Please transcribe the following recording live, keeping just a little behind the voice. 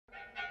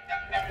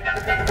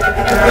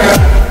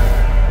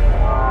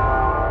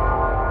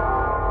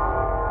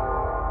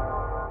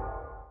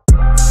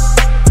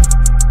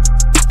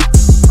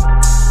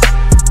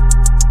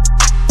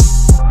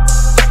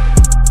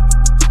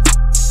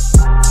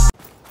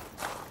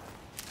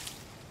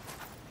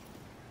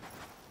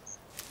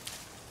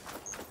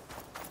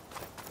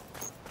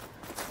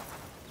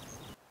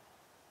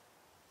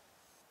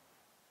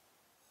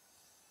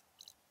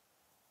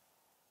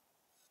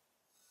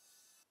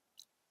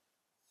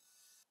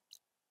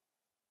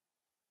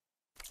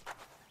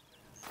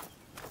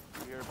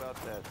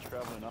about that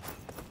traveling up.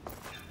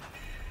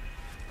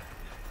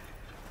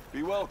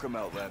 Be welcome,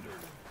 Outlander.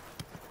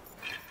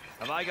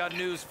 Have I got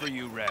news for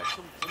you, Red?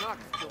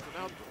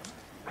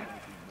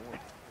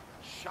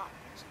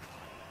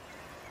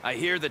 I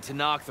hear the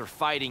Tenakth are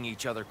fighting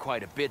each other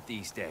quite a bit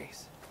these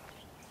days.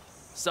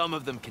 Some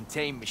of them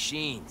contain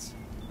machines.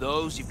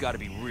 Those you've got to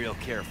be real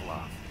careful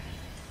of.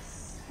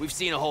 We've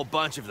seen a whole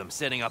bunch of them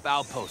setting up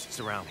outposts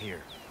around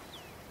here.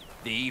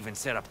 They even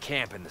set up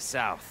camp in the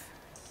south.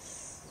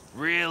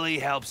 Really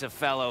helps a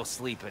fellow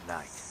sleep at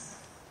night.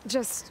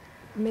 Just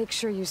make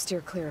sure you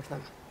steer clear of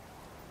them.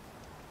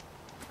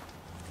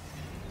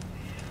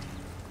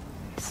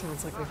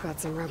 Sounds like we've got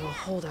some rebel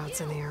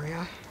holdouts in the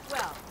area.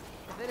 Well,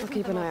 I'll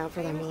keep an eye out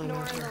for them while I'm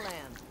out here.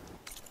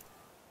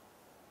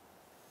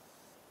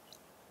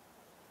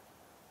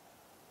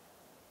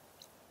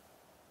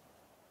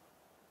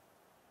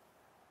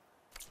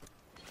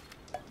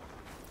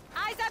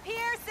 Eyes up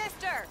here,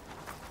 sister!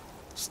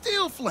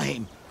 Steel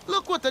flame!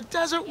 Look what the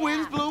desert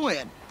winds blew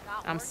in!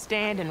 I'm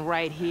standing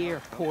right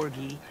here,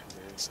 Porgy.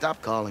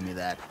 Stop calling me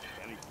that.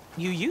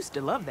 You used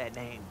to love that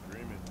name.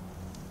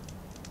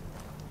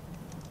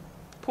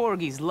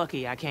 Porgy's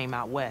lucky I came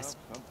out west.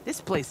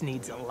 This place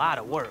needs a lot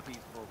of work.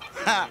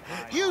 Ha!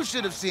 You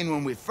should have seen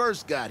when we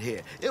first got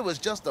here. It was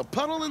just a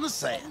puddle in the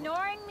sand.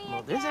 Ignoring me Well,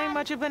 again? this ain't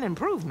much of an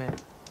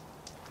improvement.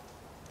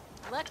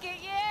 Look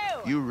at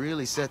you! You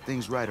really set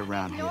things right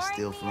around here, Ignoring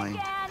Steel me Flame.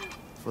 again?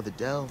 For the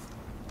delve,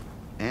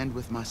 and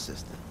with my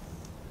sister.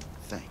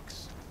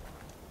 Thanks.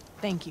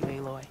 Thank you,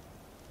 Aloy.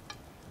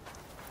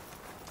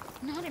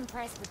 Not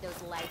impressed with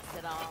those lights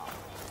at all.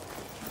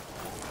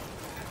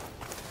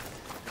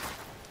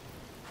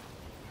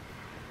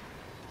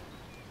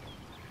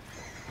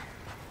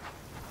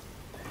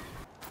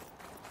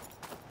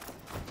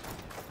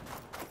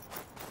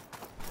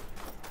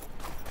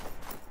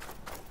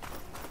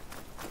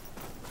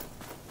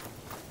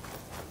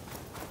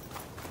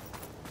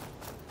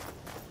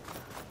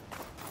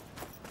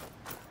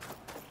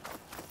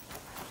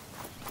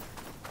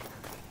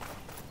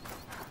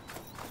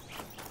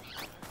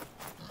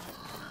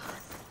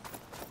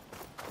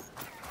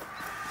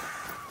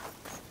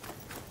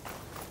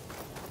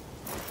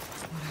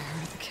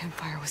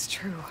 Campfire was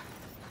true.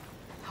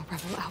 A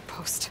rebel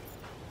outpost.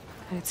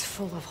 And it's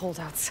full of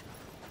holdouts.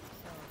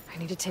 I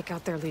need to take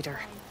out their leader.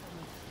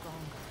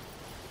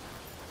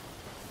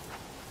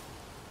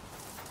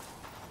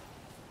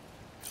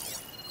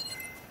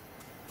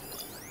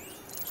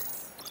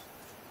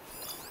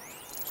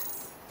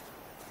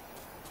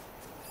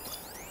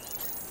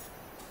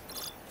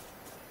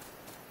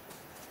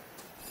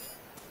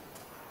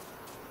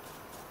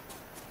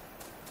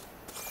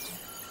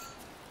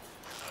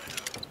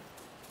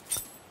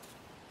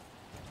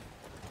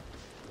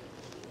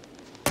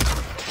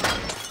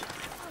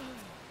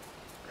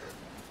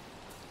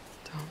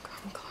 Don't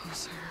come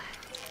closer.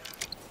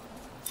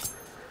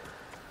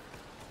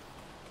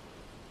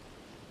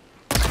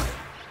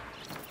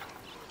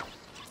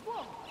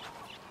 Whoa!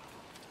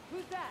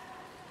 Who's that?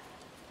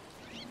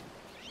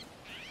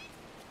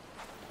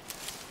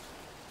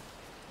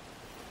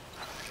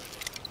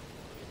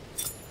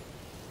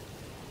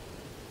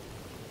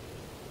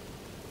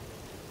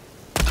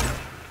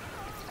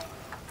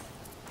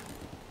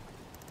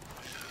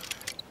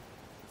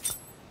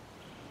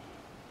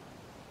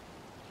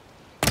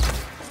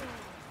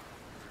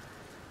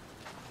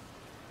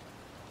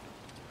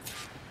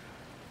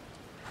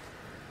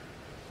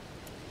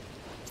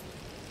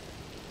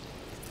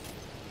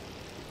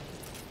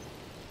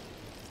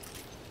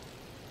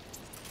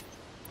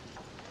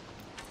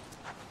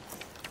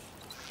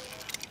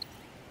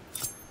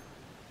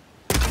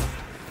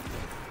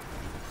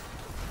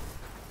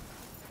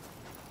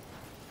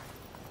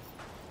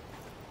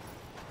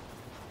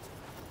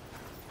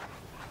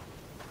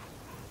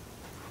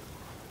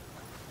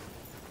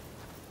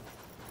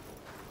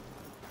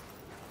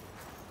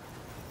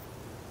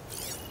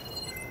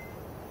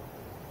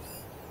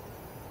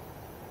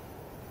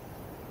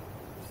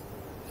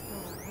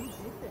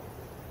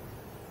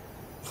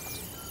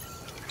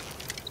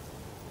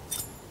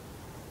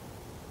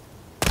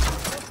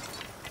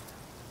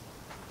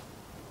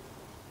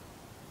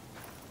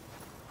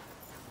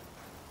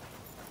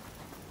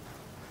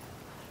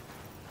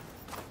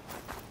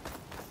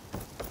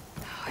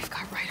 We've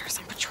got riders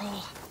on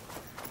patrol.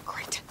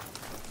 Great.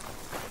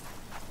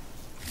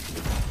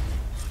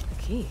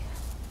 The key.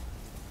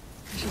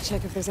 I should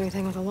check if there's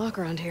anything with a lock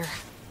around here.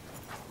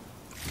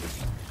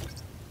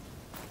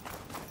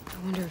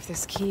 I wonder if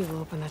this key will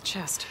open that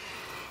chest.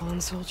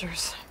 Fallen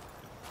soldiers.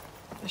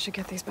 I should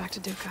get these back to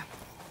Duca.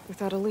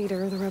 Without a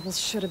leader, the rebels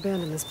should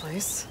abandon this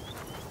place.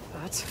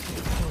 But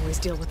we can always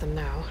deal with them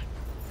now.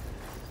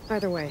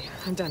 Either way,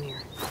 I'm done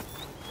here.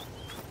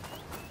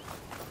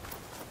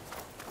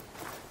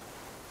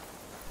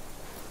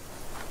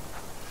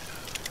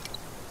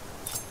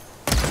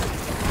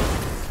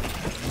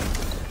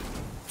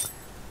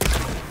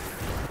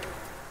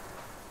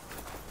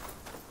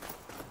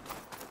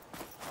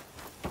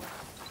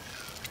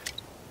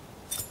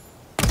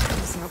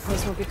 This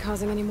outpost won't be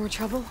causing any more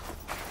trouble.